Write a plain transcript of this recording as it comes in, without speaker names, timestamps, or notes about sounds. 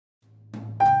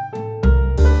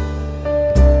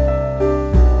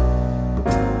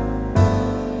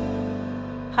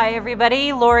Hi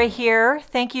everybody, Laura here.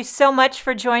 Thank you so much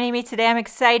for joining me today. I'm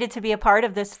excited to be a part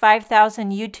of this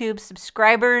 5,000 YouTube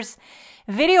subscribers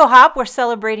video hop. We're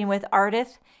celebrating with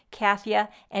Ardyth, Kathya,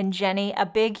 and Jenny. A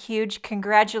big, huge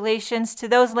congratulations to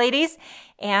those ladies.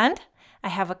 And I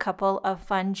have a couple of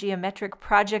fun geometric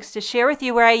projects to share with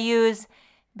you where I use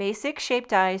basic shape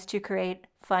dies to create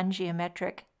fun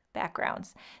geometric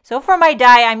backgrounds. So for my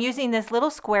die, I'm using this little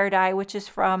square die, which is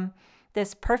from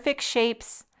this Perfect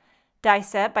Shapes die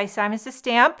set by Simon Says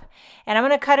Stamp, and I'm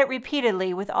going to cut it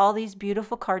repeatedly with all these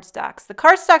beautiful cardstocks. The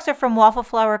cardstocks are from Waffle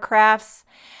Flower Crafts.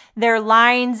 They're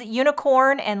Lines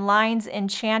Unicorn and Lines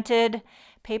Enchanted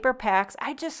paper packs.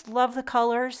 I just love the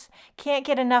colors. Can't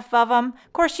get enough of them.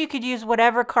 Of course, you could use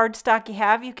whatever cardstock you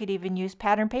have. You could even use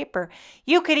pattern paper.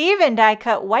 You could even die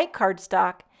cut white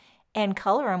cardstock and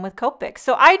color them with Copic.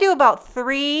 So I do about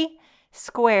 3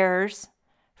 squares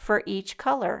for each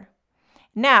color.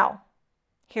 Now,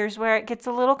 here's where it gets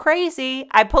a little crazy.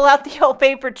 I pull out the old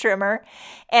paper trimmer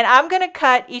and I'm going to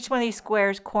cut each one of these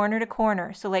squares corner to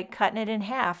corner. So like cutting it in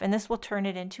half, and this will turn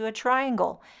it into a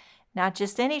triangle. Not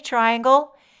just any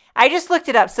triangle. I just looked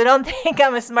it up, so don't think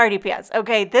I'm a smarty pants.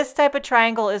 Okay, this type of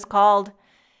triangle is called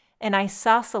an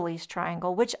isosceles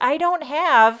triangle, which I don't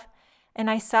have an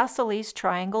isosceles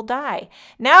triangle die.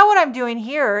 Now what I'm doing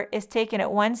here is taking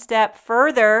it one step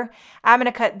further. I'm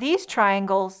going to cut these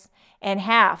triangles in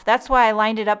half. That's why I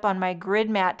lined it up on my grid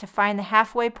mat to find the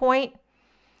halfway point.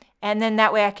 And then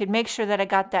that way I could make sure that I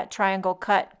got that triangle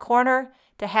cut corner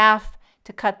to half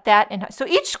to cut that in. So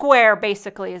each square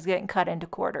basically is getting cut into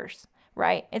quarters,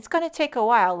 right? It's going to take a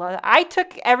while. I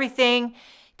took everything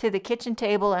to the kitchen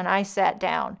table and I sat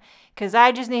down because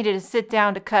I just needed to sit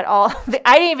down to cut all the,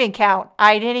 I didn't even count.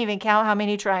 I didn't even count how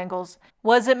many triangles.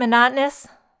 Was it monotonous?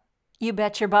 You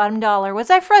bet your bottom dollar. Was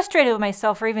I frustrated with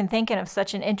myself for even thinking of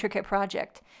such an intricate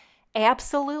project?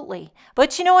 Absolutely.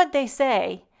 But you know what they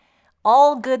say?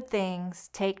 All good things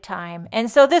take time.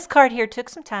 And so this card here took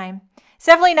some time. It's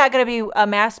definitely not going to be a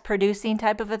mass-producing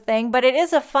type of a thing, but it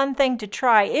is a fun thing to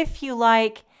try if you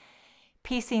like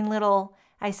piecing little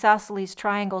isosceles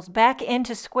triangles back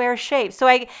into square shapes. So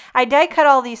I die cut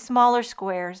all these smaller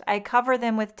squares. I cover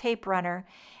them with tape runner,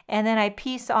 and then I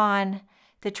piece on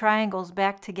the triangles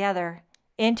back together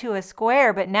into a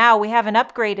square. But now we have an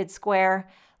upgraded square.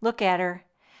 Look at her.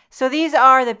 So these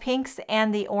are the pinks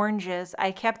and the oranges.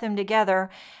 I kept them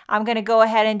together. I'm going to go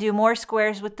ahead and do more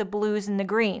squares with the blues and the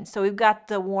greens. So we've got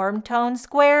the warm tone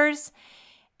squares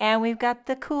and we've got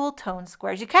the cool tone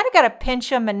squares. You kind of got to pinch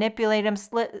them, manipulate them,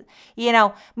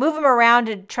 move them around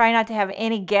to try not to have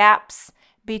any gaps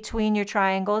between your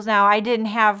triangles. Now, I didn't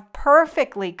have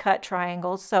perfectly cut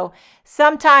triangles, so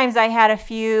sometimes I had a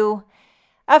few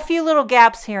little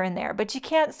gaps here and there, but you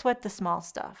can't sweat the small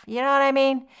stuff. You know what I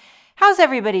mean? How's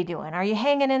everybody doing? Are you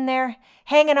hanging in there?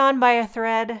 Hanging on by a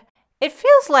thread? It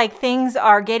feels like things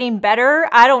are getting better.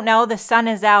 I don't know. The sun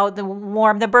is out,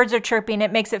 the birds are chirping.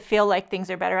 It makes it feel like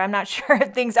things are better. I'm not sure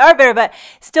if things are better, but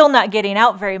still not getting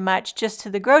out very much, just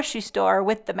to the grocery store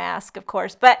with the mask, of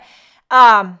course. But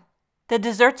the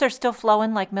desserts are still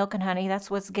flowing like milk and honey. That's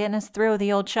what's getting us through,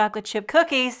 the old chocolate chip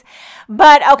cookies.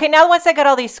 But okay, now once I got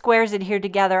all these squares adhered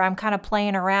together, I'm kind of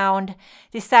playing around,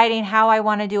 deciding how I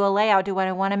want to do a layout. Do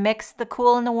I want to mix the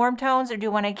cool and the warm tones, or do I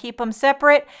want to keep them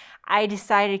separate? I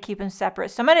decided to keep them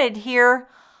separate. So I'm going to adhere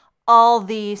all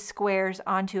these squares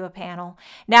onto a panel.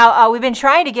 Now, we've been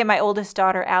trying to get my oldest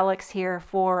daughter, Alex, here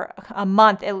for a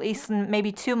month, at least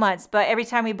maybe 2 months. But every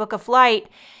time we book a flight,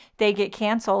 they get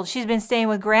canceled. She's been staying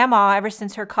with grandma ever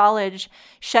since her college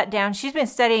shut down. She's been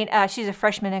studying, she's a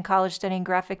freshman in college studying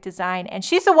graphic design, and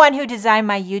she's the one who designed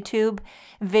my YouTube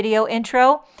video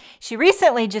intro. She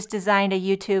recently just designed a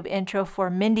YouTube intro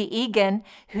for Mindy Egan,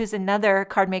 who's another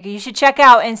card maker. You should check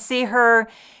out and see her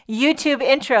YouTube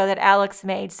intro that Alex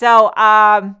made. So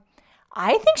I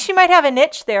think she might have a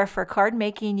niche there for card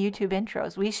making YouTube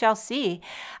intros. We shall see.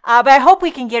 But I hope we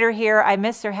can get her here. I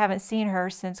miss her, haven't seen her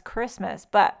since Christmas.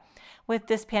 But with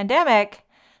this pandemic,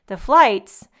 the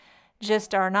flights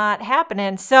just are not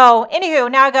happening. So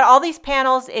anywho, now I got all these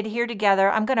panels adhered together.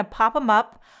 I'm going to pop them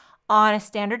up on a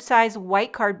standard size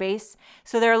white card base.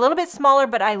 So they're a little bit smaller,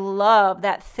 but I love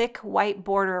that thick white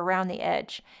border around the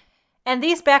edge. And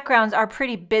these backgrounds are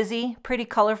pretty busy, pretty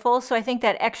colorful. So I think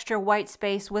that extra white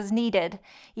space was needed,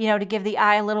 to give the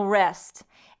eye a little rest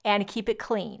and keep it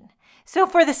clean. So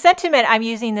for the sentiment, I'm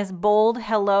using this bold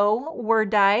hello word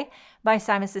die by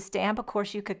Simon Says Stamp. Of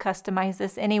course, you could customize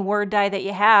this any word die that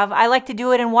you have. I like to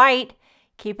do it in white,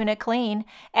 keeping it clean.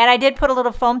 And I did put a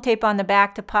little foam tape on the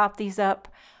back to pop these up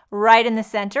right in the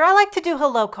center. I like to do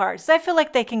hello cards. I feel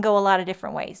like they can go a lot of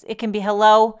different ways. It can be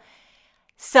hello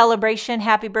celebration,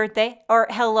 happy birthday, or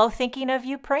hello, thinking of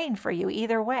you, praying for you,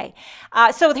 either way.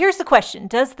 So here's the question.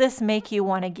 Does this make you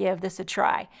want to give this a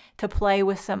try, to play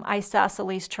with some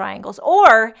isosceles triangles?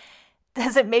 Or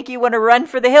does it make you want to run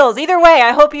for the hills? Either way,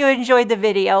 I hope you enjoyed the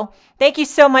video. Thank you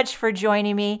so much for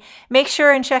joining me. Make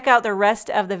sure and check out the rest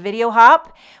of the video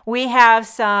hop. We have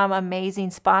some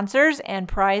amazing sponsors and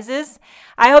prizes.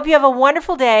 I hope you have a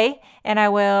wonderful day, and I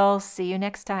will see you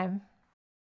next time.